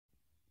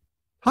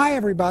Hi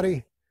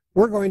everybody,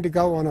 we're going to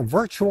go on a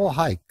virtual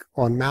hike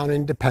on Mount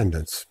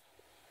Independence.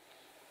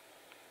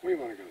 We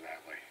want to go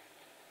that way.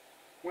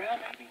 Well,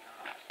 maybe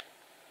not.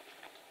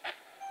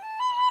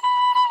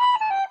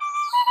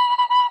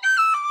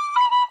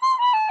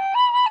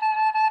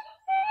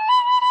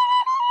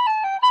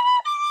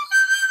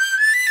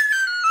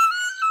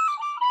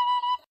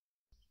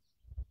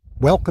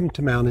 Welcome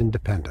to Mount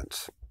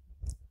Independence.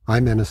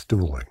 I'm Ennis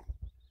Duling.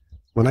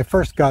 When I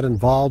first got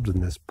involved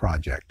in this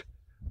project,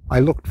 I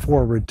looked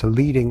forward to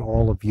leading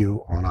all of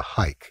you on a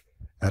hike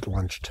at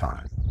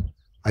lunchtime.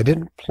 I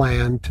didn't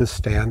plan to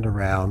stand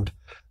around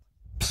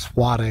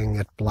swatting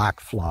at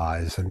black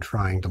flies and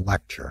trying to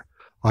lecture.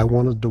 I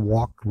wanted to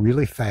walk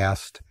really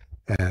fast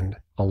and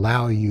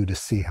allow you to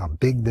see how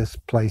big this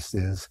place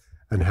is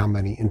and how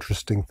many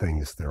interesting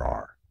things there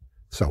are.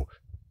 So,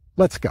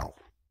 let's go.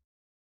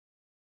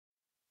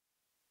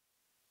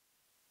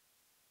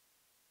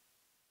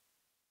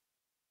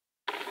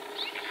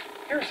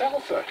 Here's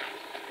Elsa.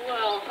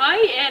 Well, hi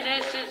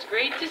Ennis, it's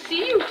great to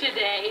see you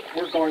today.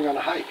 We're going on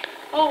a hike.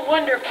 Oh,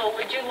 wonderful.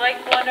 Would you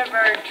like one of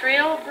our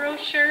trail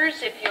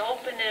brochures? If you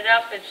open it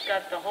up, it's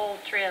got the whole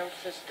trail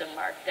system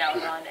marked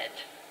out on it.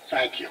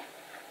 Thank you.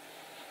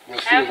 We'll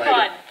see Have you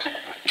later. fun.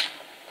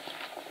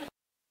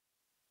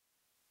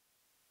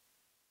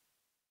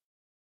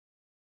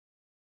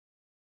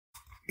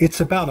 It's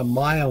about 1.25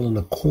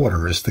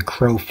 miles as the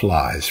crow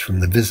flies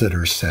from the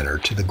visitor center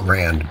to the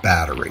Grand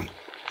Battery,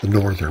 the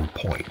northern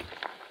point.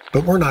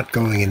 But we're not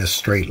going in a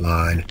straight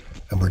line,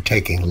 and we're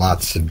taking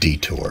lots of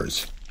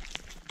detours.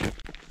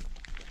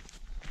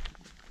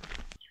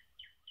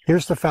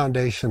 Here's the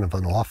foundation of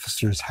an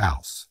officer's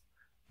house.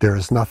 There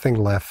is nothing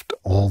left,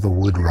 all the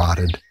wood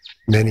rotted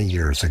many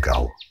years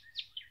ago.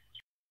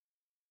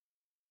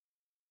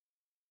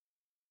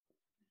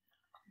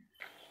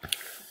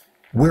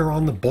 We're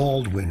on the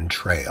Baldwin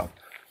Trail,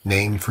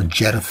 named for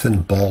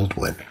Jedithan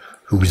Baldwin,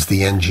 who was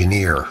the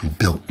engineer who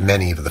built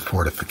many of the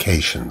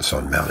fortifications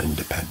on Mount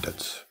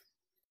Independence.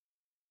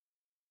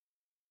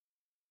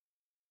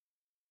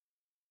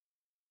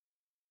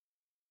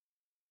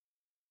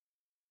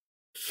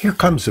 Here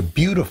comes a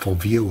beautiful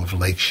view of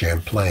Lake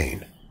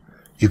Champlain.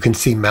 You can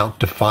see Mount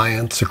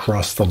Defiance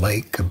across the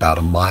lake about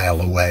 1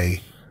 mile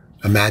away.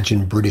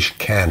 Imagine British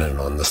cannon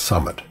on the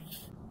summit.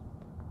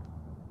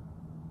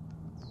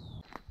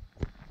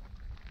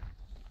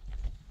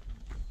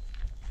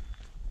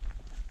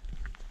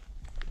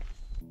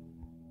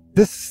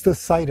 This is the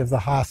site of the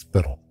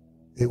hospital.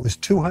 It was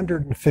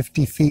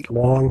 250 feet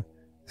long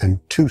and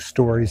 2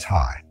 stories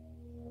high.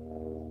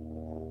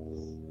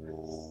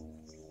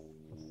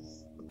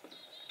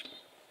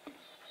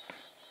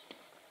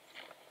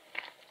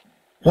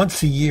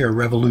 Once a year,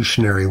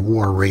 Revolutionary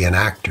War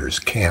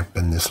reenactors camp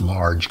in this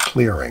large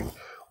clearing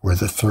where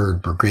the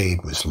 3rd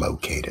Brigade was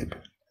located.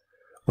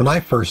 When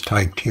I first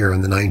hiked here in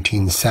the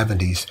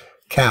 1970s,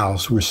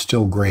 cows were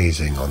still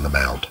grazing on the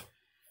mount.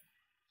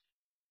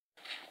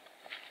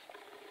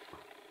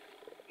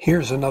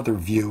 Here's another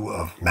view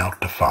of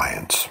Mount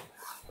Defiance.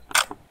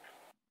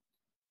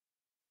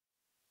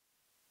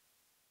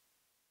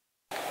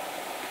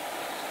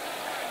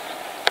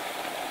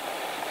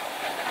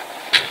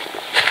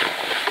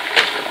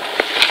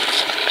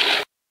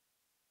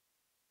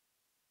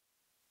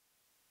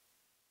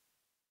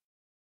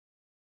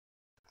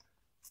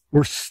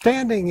 We're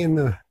standing in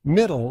the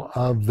middle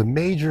of the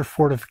major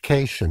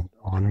fortification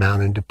on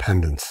Mount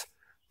Independence,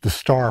 the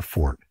Star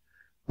Fort.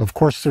 Of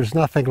course, there's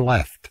nothing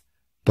left,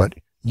 but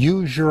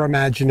use your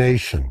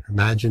imagination.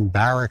 Imagine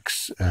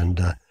barracks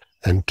and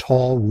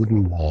tall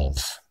wooden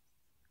walls.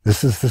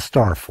 This is the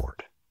Star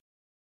Fort.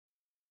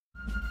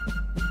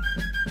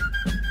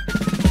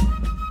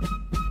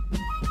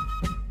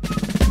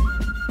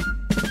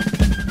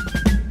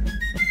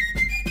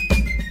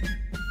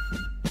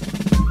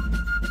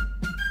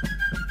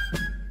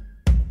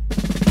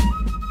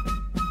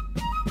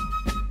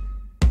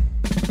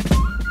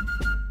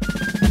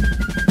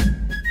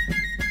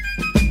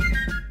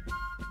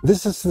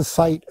 This is the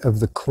site of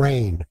the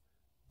crane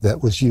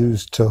that was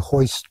used to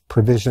hoist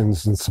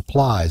provisions and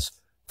supplies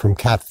from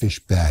Catfish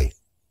Bay.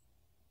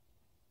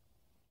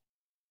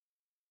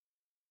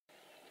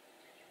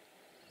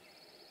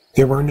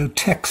 There were no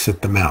ticks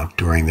at the mount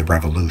during the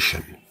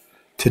Revolution.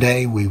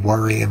 Today we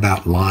worry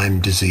about Lyme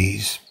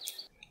disease.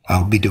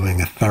 I'll be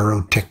doing a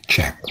thorough tick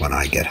check when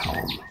I get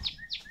home.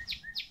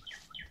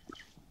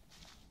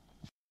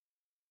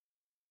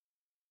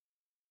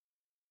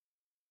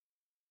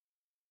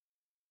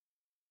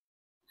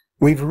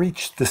 We've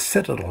reached the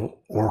Citadel,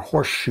 or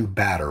Horseshoe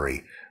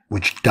Battery,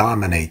 which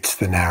dominates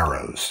the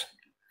Narrows.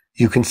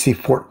 You can see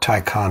Fort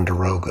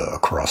Ticonderoga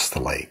across the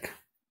lake.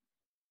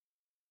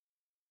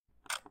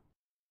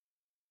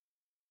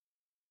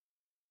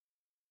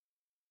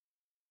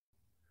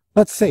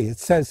 Let's see, it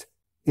says,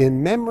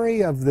 in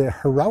memory of the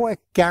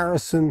heroic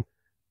garrison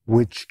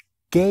which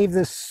gave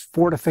this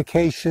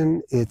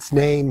fortification its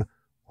name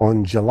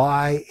on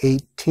July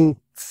 18,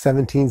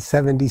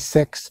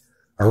 1776,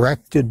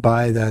 erected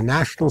by the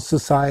National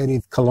Society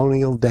of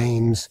Colonial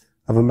Dames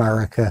of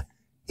America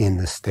in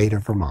the state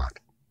of Vermont.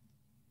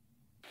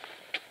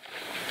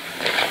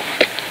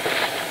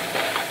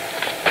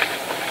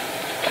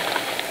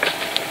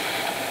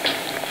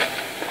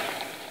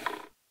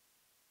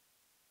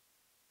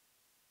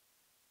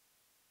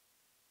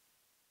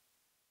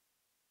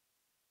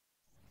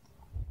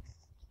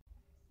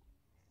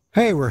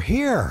 Hey, we're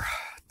here.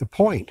 The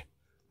point.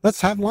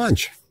 Let's have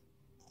lunch.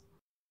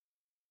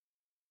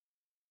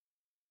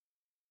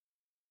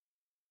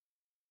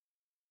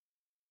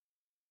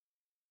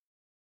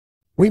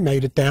 We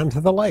made it down to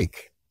the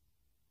lake.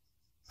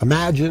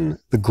 Imagine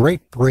the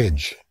Great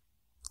Bridge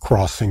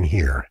crossing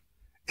here.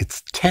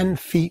 It's 10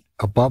 feet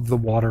above the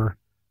water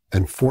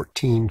and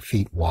 14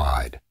 feet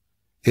wide.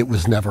 It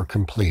was never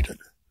completed.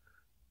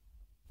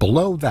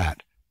 Below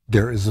that,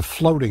 there is a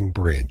floating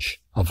bridge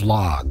of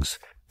logs,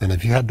 and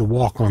if you had to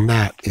walk on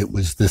that, it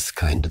was this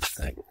kind of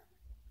thing.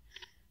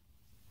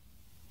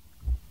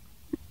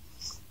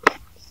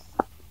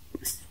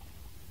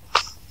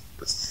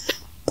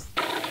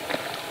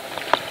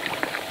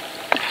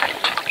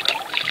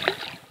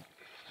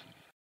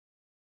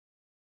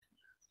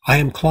 I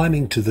am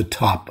climbing to the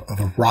top of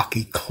a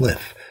rocky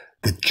cliff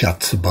that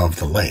juts above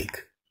the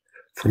lake.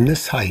 From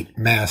this height,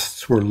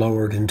 masts were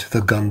lowered into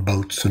the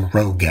gunboats and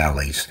row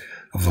galleys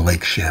of the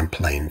Lake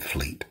Champlain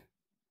fleet.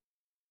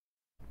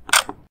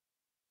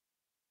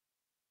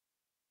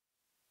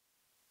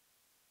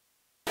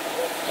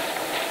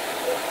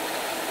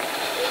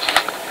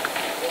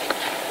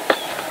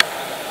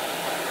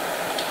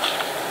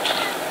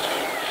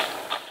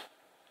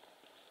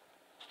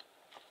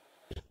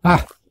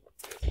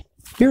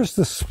 Here's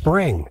the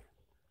spring.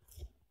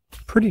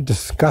 Pretty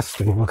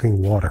disgusting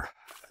looking water.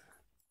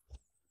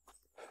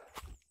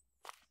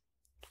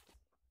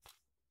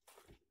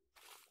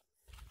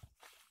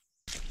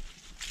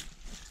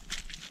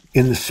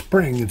 In the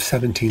spring of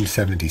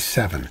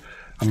 1777,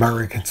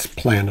 Americans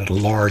planted a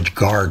large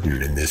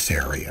garden in this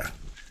area.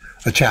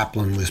 A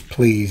chaplain was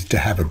pleased to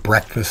have a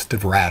breakfast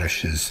of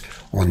radishes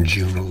on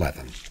June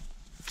 11.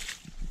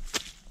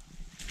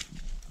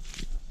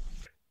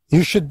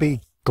 You should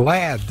be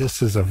glad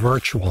this is a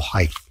virtual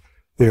hike.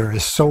 There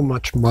is so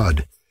much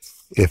mud.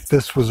 If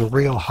this was a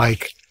real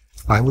hike,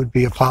 I would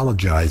be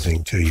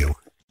apologizing to you.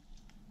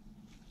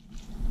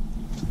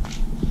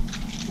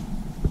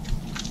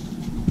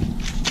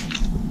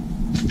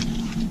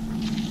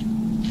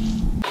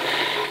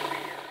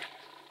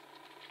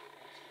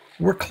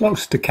 We're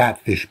close to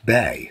Catfish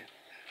Bay.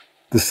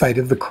 The site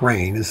of the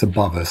crane is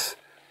above us,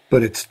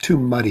 but it's too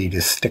muddy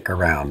to stick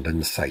around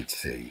and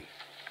sightsee.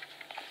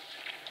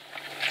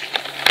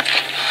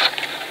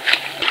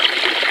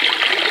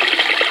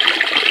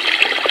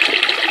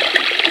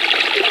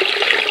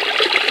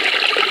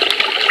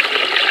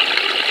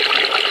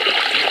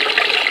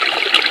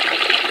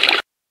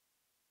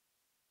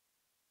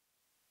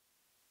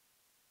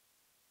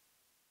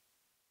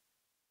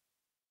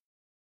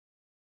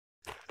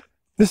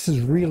 This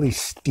is really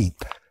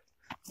steep.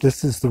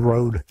 This is the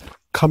road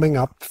coming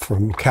up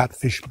from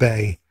Catfish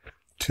Bay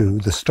to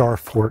the Star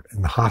Fort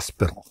and the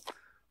hospital.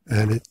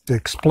 And it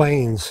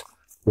explains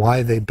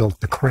why they built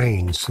the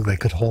cranes so they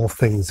could haul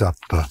things up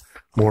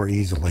more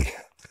easily.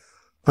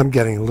 I'm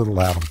getting a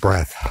little out of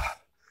breath.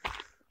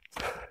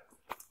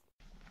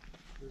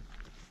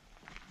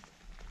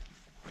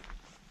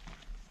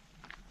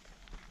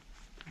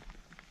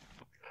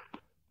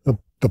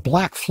 The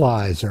black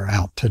flies are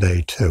out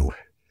today too.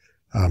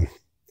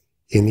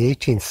 In the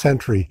 18th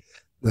century,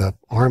 the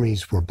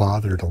armies were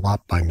bothered a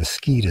lot by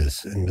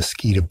mosquitoes and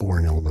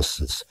mosquito-borne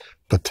illnesses.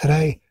 But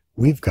today,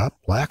 we've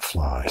got black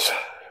flies.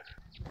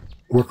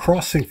 We're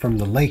crossing from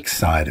the lake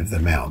side of the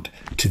mount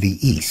to the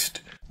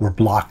east, where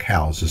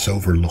blockhouses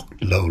overlook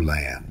low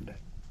land.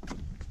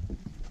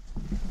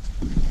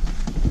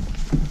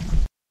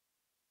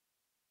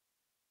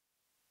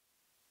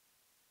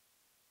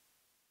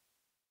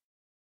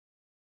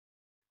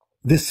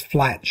 This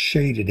flat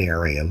shaded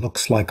area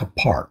looks like a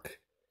park.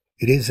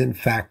 It is in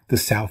fact the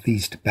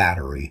Southeast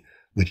Battery,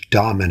 which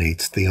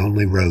dominates the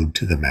only road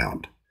to the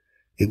mount.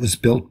 It was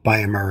built by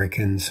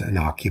Americans and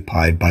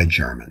occupied by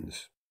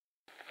Germans.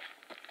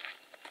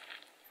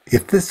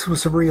 If this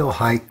was a real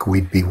hike,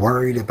 we'd be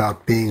worried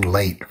about being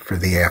late for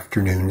the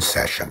afternoon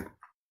session.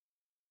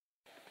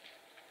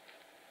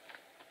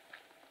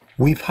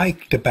 We've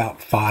hiked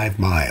about 5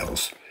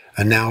 miles,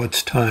 and now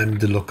it's time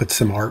to look at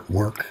some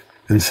artwork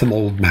and some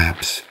old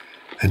maps,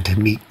 and to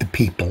meet the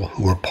people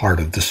who are part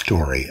of the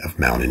story of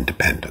Mount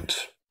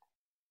Independence.